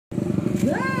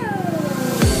Ha?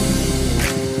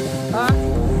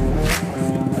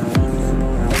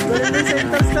 Galing mo sa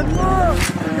interstan mo!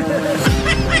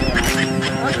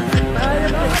 Tayo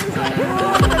na!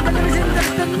 Ganda ka rin sa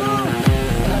interstan mo!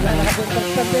 Wala ka sa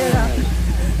interstan din ha!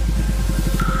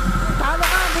 Talo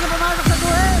ka! Hindi ka pumasok sa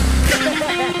guhit!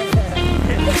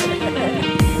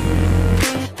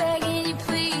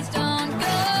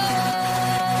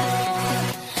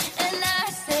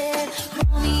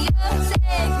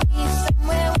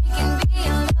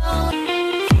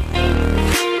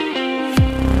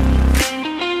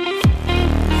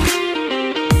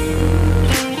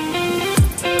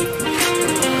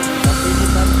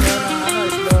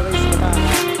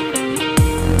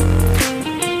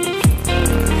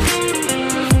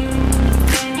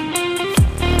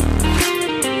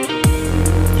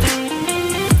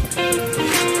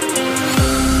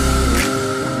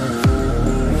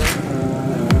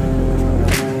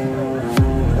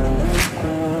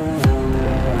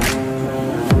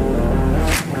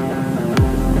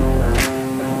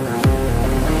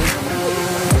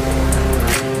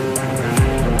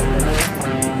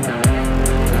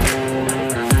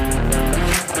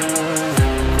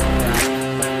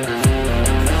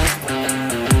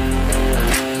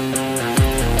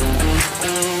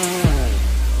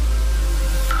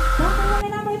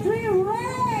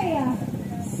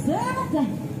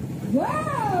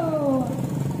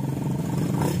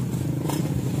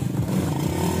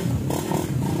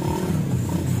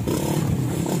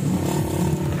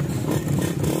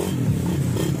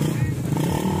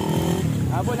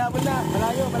 Habol na,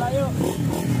 malayo.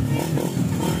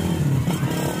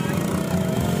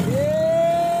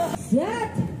 Yeah!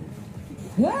 Set!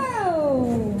 Go!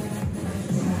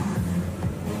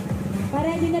 Para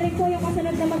hindi na rin po yung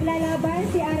kasunod na maglalaban,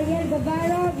 si Ariel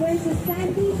Guevara versus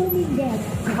Sandy Dominguez.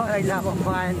 Ay, labang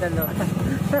mga yung dalawa.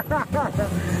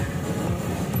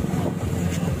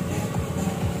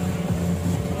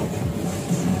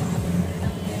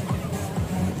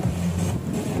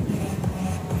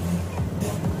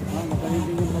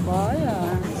 Magaling yung babae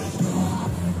ah.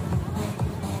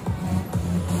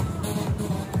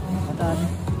 Atas.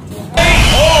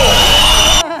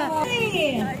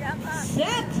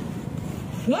 Set!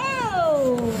 Go!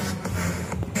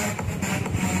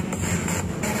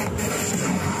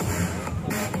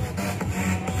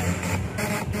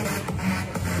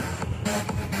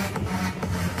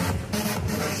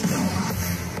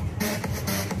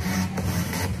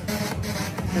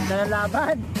 Ganda na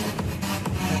laban.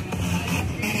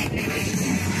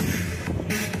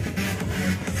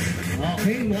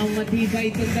 Okay, mukhang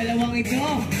matibay itong dalawang ito.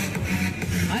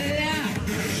 Ala!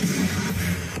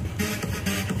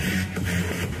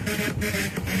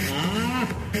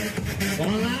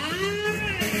 Mga!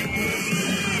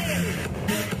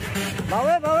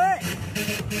 Bawi!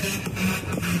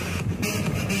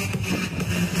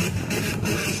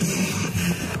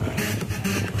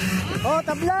 Oh,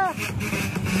 tabla!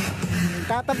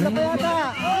 Tatabla pa yata!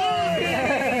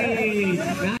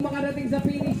 Makarating sa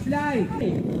finish line.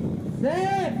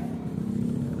 Set!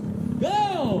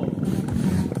 Go!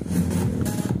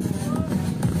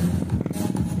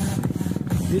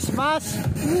 Dismas!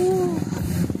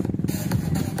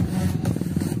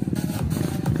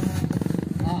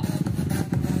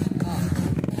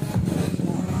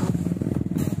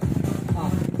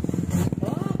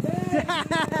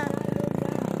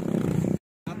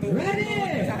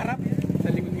 Ready! Sa harap, sa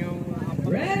likod niyo.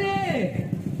 Ready!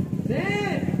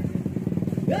 Set!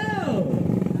 Go!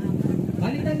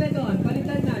 Palitan na doon,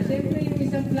 palitan na. Siyempre yung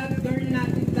isang flat turn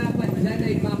natin dapat dyan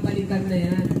ay papalitan na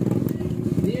yan.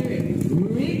 Here,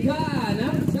 Rica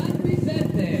ng San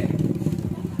Vicente.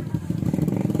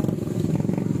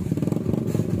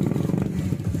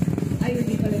 Ay,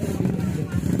 hindi pala na.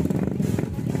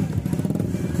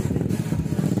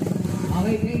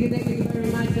 Okay, thank you very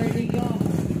much, Sir Rico.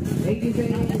 Thank you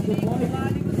very much for support.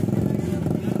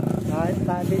 Kahit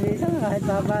pabilisan, kahit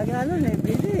pabagalan,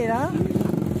 pili ha?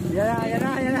 Yan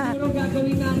na. Siguro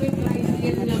gagawin namin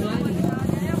tricycle naman.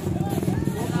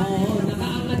 Oo,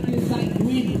 nakaangat yung side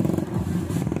wheel.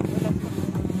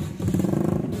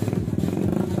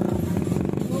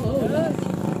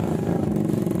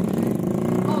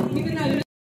 Oh, hindi na.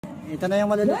 Ito na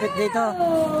yung malulupit dito.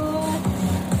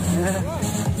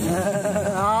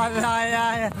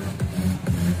 Ay.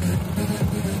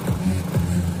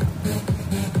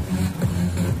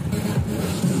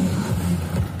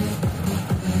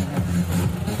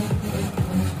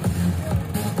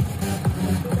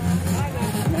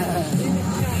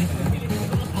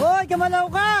 Hoy, kamalaw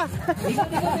ka!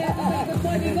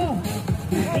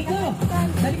 Ikaw,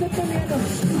 sa likod po niya to.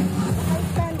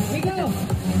 Ikaw!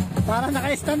 Para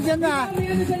naka-stand yan na. May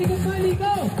ano sa likod mo,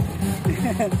 Nico?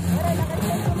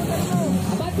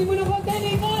 Abati mo ng konti,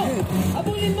 Nico!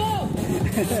 Abulin mo!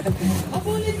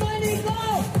 Abulin mo, Nico!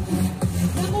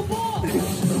 Naku po!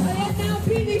 Ayan na ang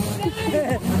finish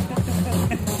line!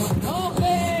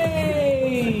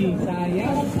 Okay!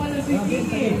 Sayang pala si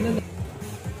Kiki.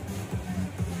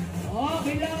 Oh,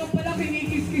 kailangan pala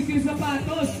kinikis-kis yung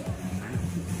sapatos.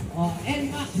 Oh,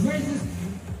 NMAX versus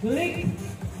Click.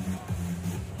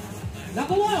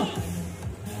 Naku mo!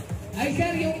 Ay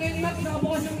sir, yung NMAX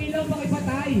nakabukas yung ilaw,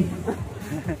 pakipatay.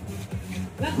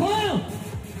 Naku!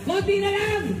 Konti na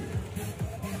lang!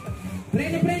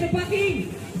 Preno pa,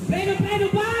 King! Preno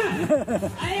pa!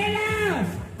 Ayan na!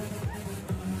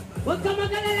 Huwag ka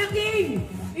mag-alala, King!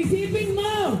 Isipin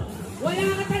mo! Wala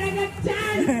ka talaga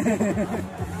chance!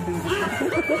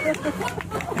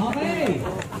 Okay!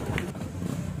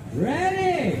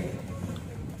 Ready!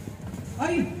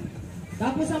 Ay!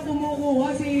 Tapos ang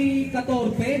kumukuha si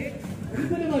Katorpe? Ano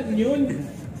ba naman yun?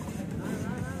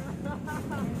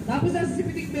 Tapos nasa si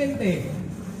Pitik 20.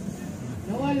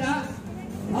 Nawala.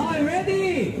 Okay,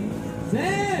 ready!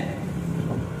 Set!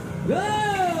 Go!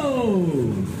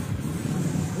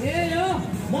 Yan o!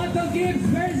 Moto Gibbs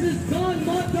versus Don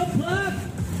Moto Plug!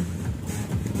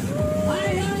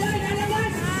 Ay!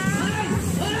 Alaman!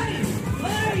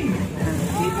 Ay!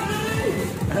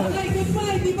 Okay,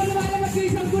 goodbye! Di pa lumalabas yung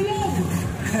isang gulong!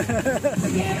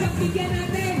 Sige, pagbigyan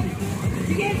natin!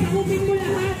 Sige, sakupin mo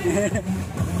lahat!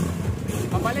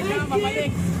 Mabalik na,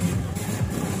 mabalik!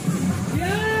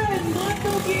 Yan!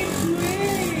 Moto Gibbs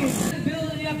wins!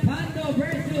 Villa Pando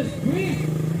versus Chris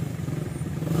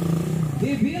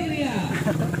Divilia!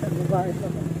 Ano ba ito?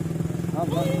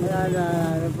 Abang na,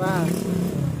 ano ba?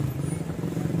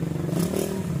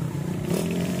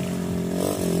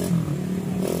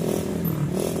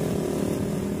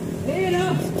 Ayun o!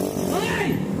 Ay!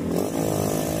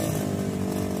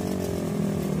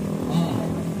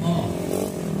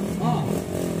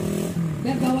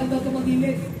 Nagkawan daw ito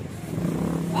mag-ilit.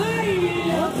 Ay!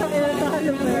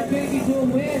 Number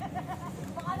 22 win!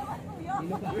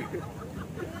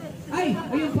 Ay!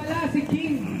 Ayun pala si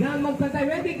King na magpatay.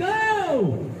 Ready, go!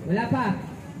 Wala pa.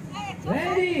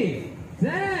 Ready!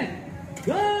 Set!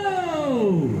 Go!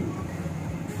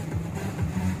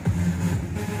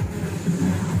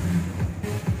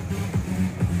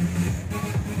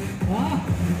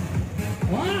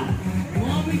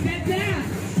 Bumabigat na!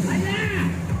 Ala!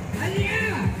 Ala!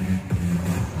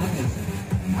 Okay.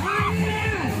 Ala!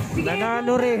 Sige!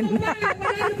 Nanalo rin!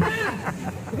 Manalo pa!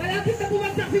 Malapit na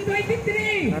bumagsak si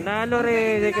 23! Nanalo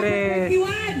rin si Chris!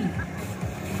 21!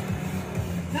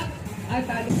 Ay,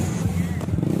 talo!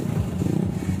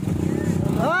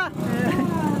 Ah!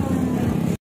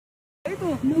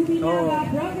 Lupinaga,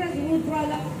 Progress Wood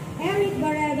Product, Eric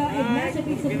Barredo, Ignacio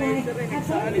Pig Supply,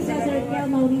 Attorney Cesar Kel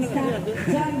Maurista,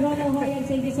 John Rono Hoyag,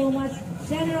 thank you so much,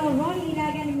 General Ronnie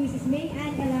Ilagan, Mrs. May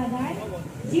Ann Calagan,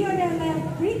 Gio Del Mel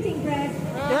Printing Press,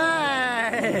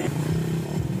 Yay!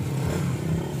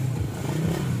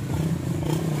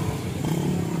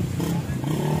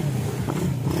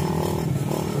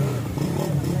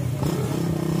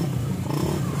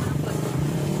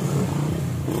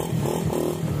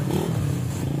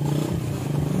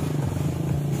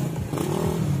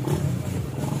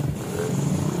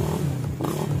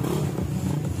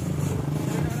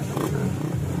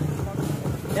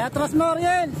 Atras mo,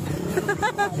 Ariel!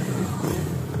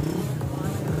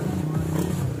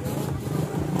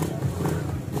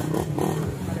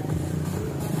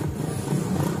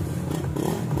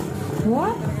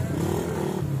 what?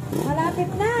 Malapit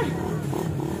na!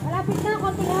 Malapit na,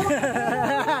 konting hawak.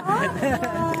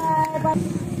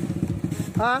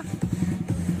 Ha?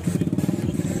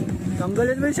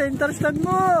 Tanggalin mo yung center stand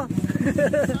mo!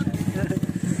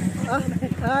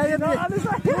 Ayun eh.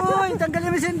 Uy, tanggalin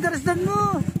mo yung center stand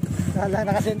mo! Wala,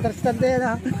 naka-center stand din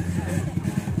ha.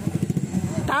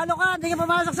 Talo ka, hindi ka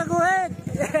pumasok sa guhit!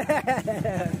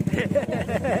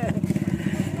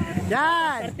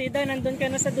 Yan! Partida, nandun ka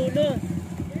na sa dulo.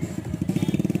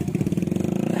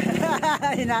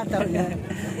 Hinataw niya.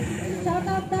 Shout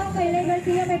out daw kay Ray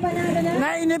Garcia, may panalo na.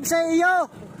 Nainip sa iyo!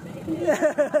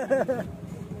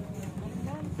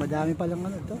 Madami palang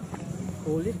ano to.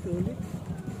 Ulit.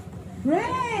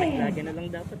 Ray! Lagi na lang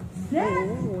dapat. Ray!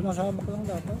 Oo, unang sabak lang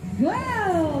dapat. Go!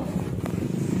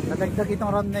 Nadagdag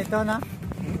itong round na ito na.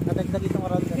 Nadagdag itong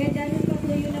round na Kaya ito. dahil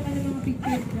patuloy naman ng mga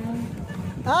pictures daw.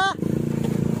 Ah!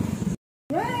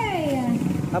 Ray!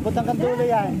 Abot ang kandulo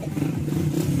yan.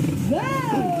 Go!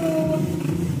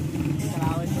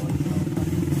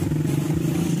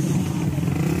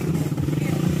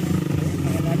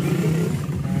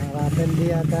 Rapel di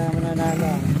yata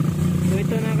mananalo.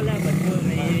 ito na kalaban mo,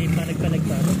 may palag-palag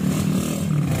pa.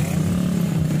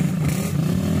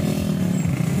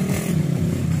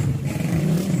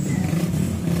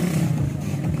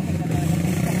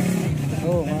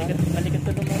 Oo, Balikat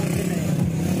to lumarong din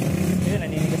eh. Ayun,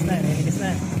 naninigas na.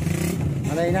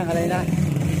 Alay na.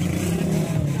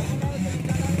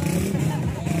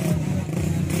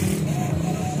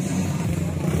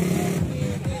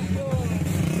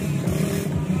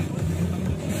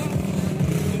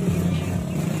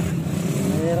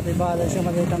 Mahirap i-balance yung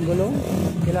maliit ang gulong.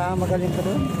 Kailangan magaling ka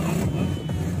doon.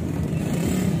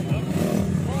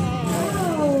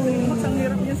 Ang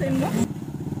hirap niya sa inyo.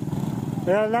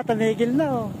 Pero lahat tumigil na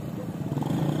oh.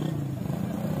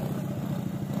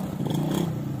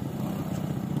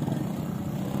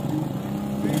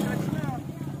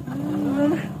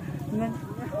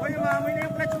 Uy, umamoy na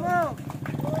yung clutch mo.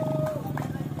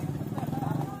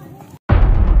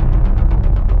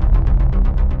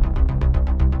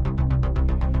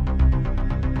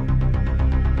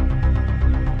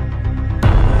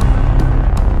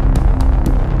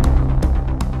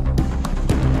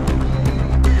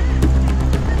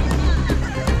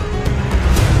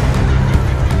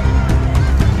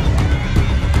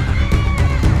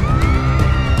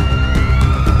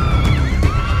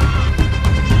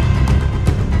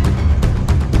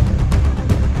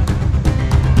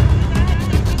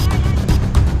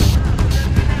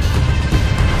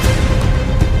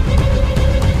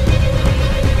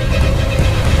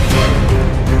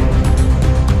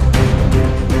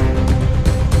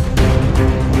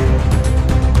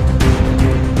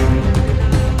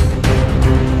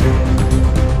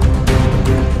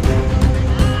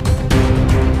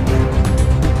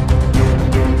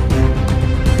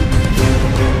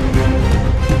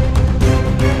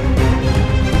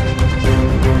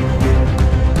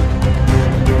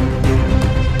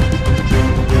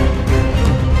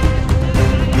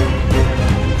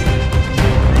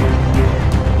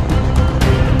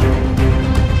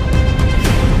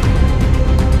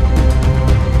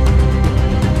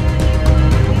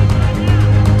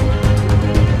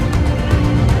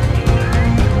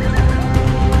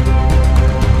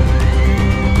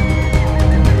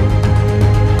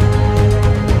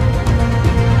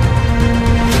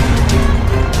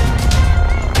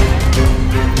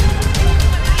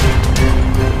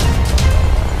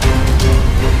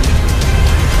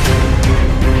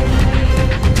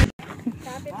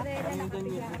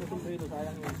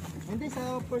 Hindi,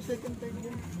 sa first, second, third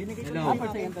yun. Binigay ko Hello.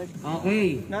 first, second, third.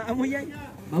 Okay. Naamoy yan.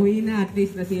 Mahuwi na, at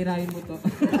least nasirain mo to.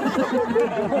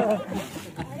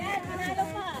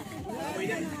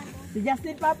 Si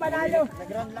Justin pa panalo.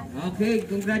 Okay,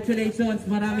 congratulations.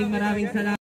 Maraming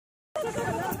salamat.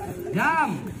 Jam!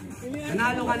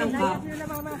 Nanalo ka ng cup.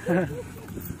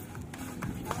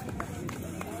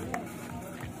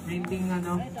 Printing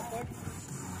ano.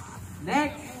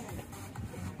 Next!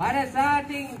 Para sa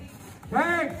ating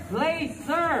third place,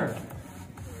 sir.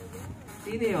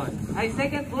 Sino yun? Ay,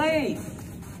 second place.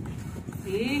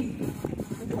 Si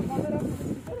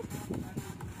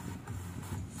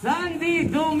Sandy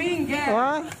Dominguez.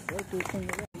 Ah?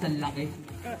 Ang laki.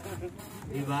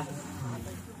 Diba?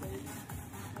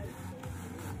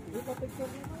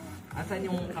 Asan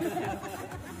yung cup niya?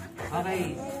 Okay.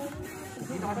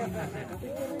 Dito kasi yung sir.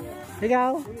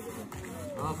 Ikaw?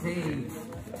 Okay.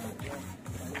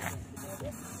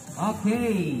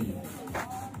 Okay.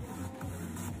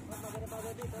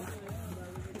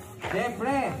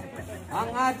 Siyempre, ang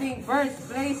ating first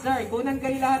placer, kunan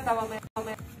kayo lahat, mamaya.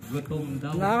 Gutom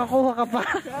daw. Nakakuha ka pa.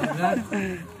 Congrats.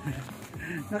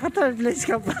 Naka-third place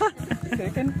ka pa.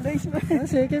 Second place ba?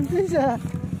 Second place ah.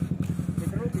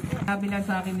 Sabi lang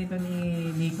sa akin nito ni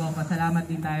Nico, pasalamat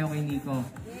din tayo kay Nico.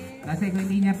 Kasi kung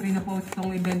hindi niya pre-post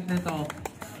tong event na to,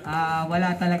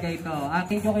 wala talaga ito.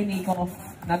 Thank you kay Nico,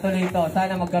 natuloy ito.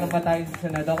 Sana magkaroon pa tayo sa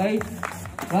sunod, okay?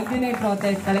 Huwag din na yung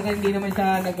protest, talaga hindi naman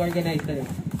siya nag-organize talaga.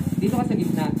 Dito ka sa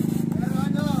gitna.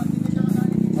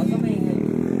 Huwag ka maingay.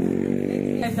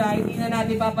 Kasi hindi na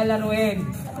natin papalaruin.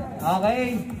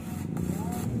 Okay?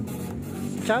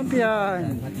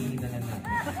 Champion! Matingin na lang natin.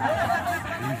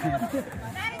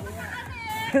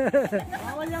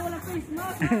 Walang face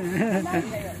mask.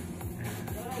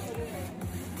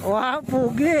 Wow,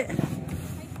 pugi!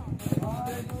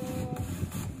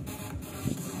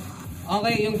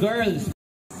 Okay, yung girls.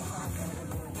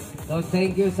 So,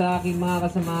 thank you sa aking mga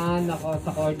kasamahan. Ako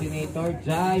sa coordinator,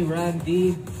 Jai,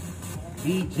 Randy,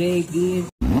 DJ, Dean.